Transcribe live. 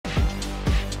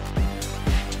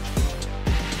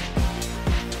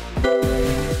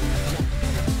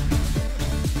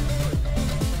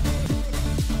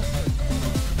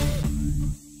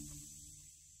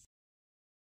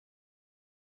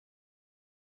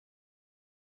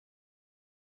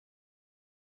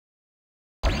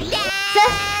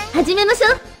始めましょ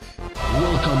う。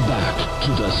 Welcome back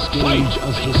to the stage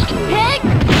of history.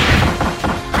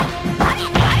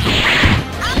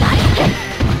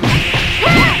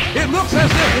 It looks as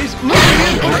if he's moving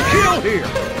in for a kill here.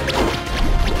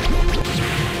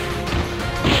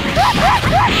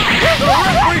 The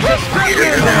referee should step in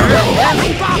there and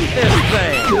stop this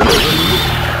thing.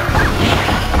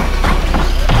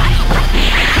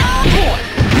 Boy,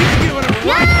 he's giving it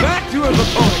right back to his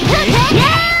opponent.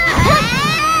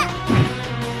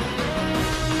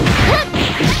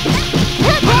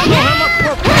 I don't know how much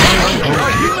more power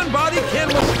a human body can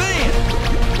withstand.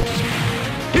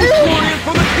 He's going in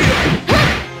for the kill.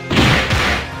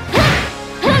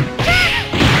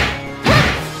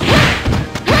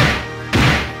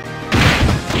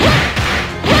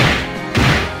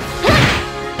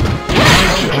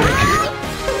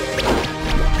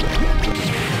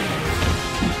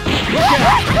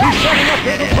 He's setting up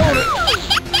his opponent.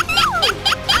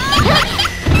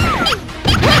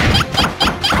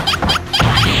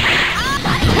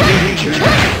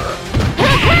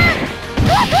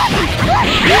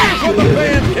 Here's what the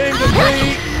fans came to see.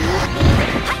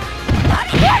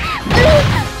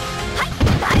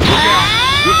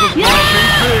 This is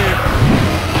watching big.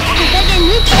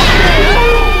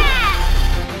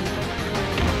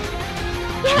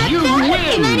 You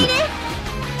win!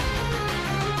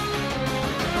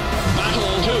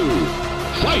 Battle 2.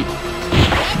 Fight!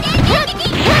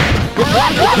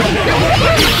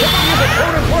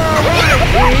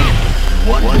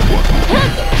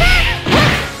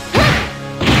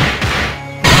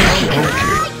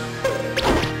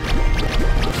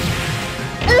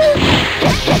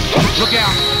 Look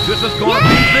out! This is going to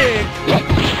be big!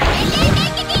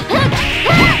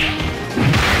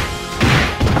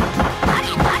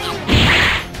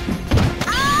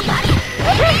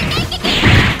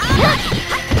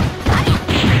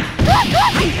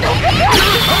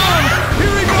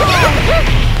 Here he goes!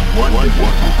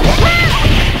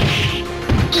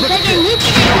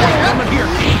 Coming here!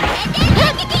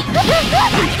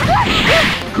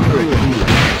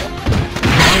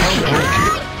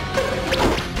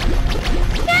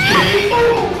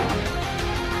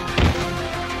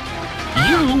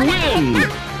 You win!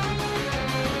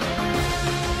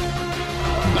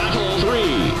 Battle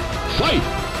 3. Fight!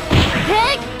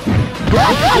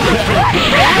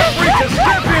 Referee to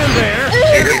step in there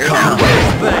and stop this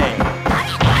thing!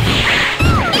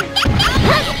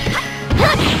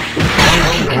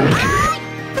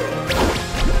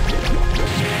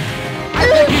 I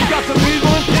think he's got some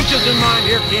evil intentions in mind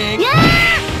here, King.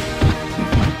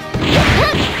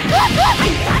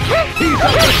 He's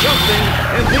up to something,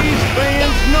 and these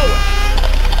fans know it.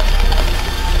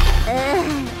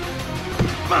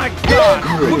 My God,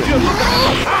 would you look at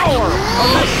the power of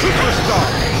this superstar?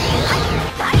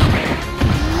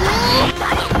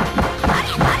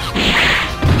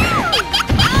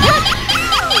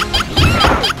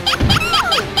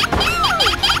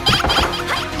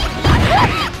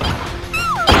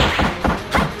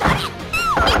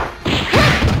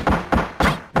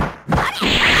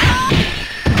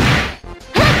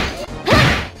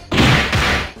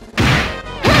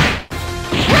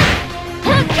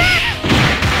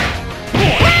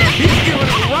 He's giving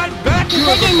it right back to his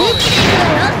opponent.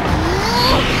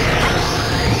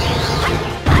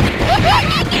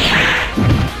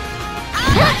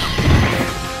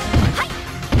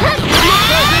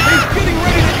 He's getting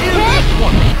ready to end this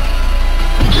one.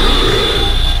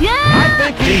 I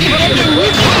think he's looking to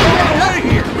win away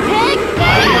here.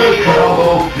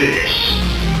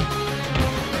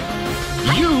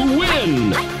 You win!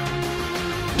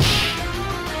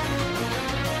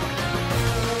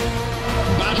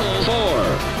 Battle 4.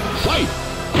 Fight!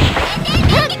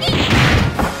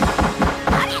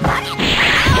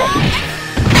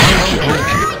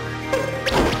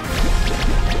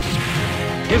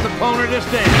 His opponent is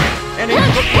down, and he's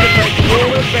looking to take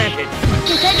full advantage.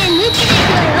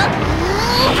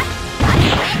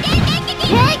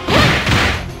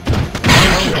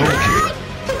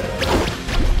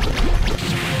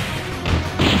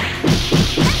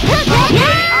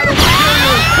 I don't share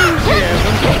your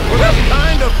enthusiasm for this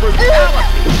kind of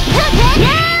brutality.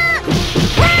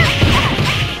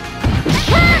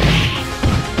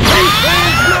 These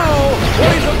fans know what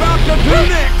he's about to do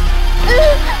next.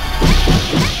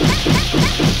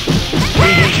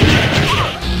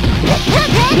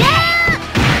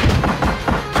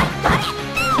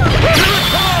 Here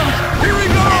it comes! Here he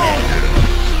goes!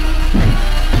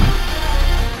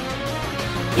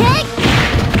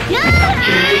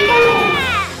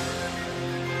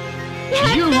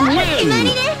 You win!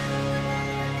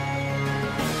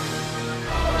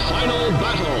 Final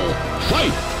battle.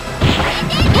 Fight!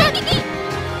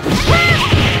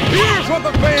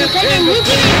 stand to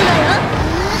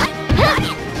see.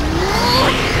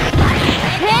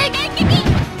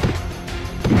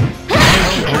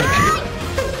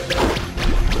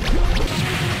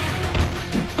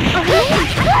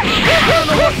 I don't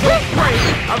know what's so great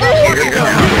about watching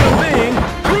a human being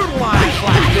brutalized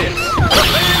like this. The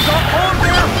fans are on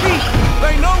their feet.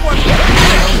 They know what's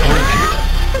happening.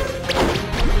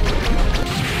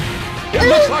 It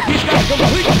looks like he's got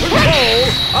complete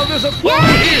control of his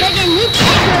opponent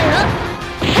here.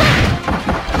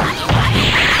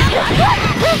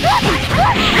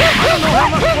 I don't know how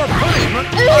much more punishment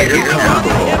a human body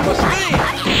can withstand.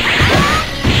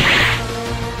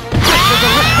 This is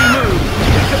a risky move.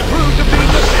 It could prove to be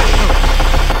deceptive.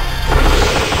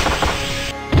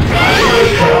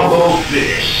 Combo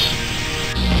finish.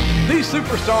 These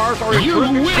superstars are in You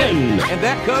terrific shape, win. and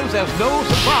that comes as no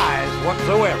surprise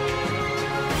whatsoever.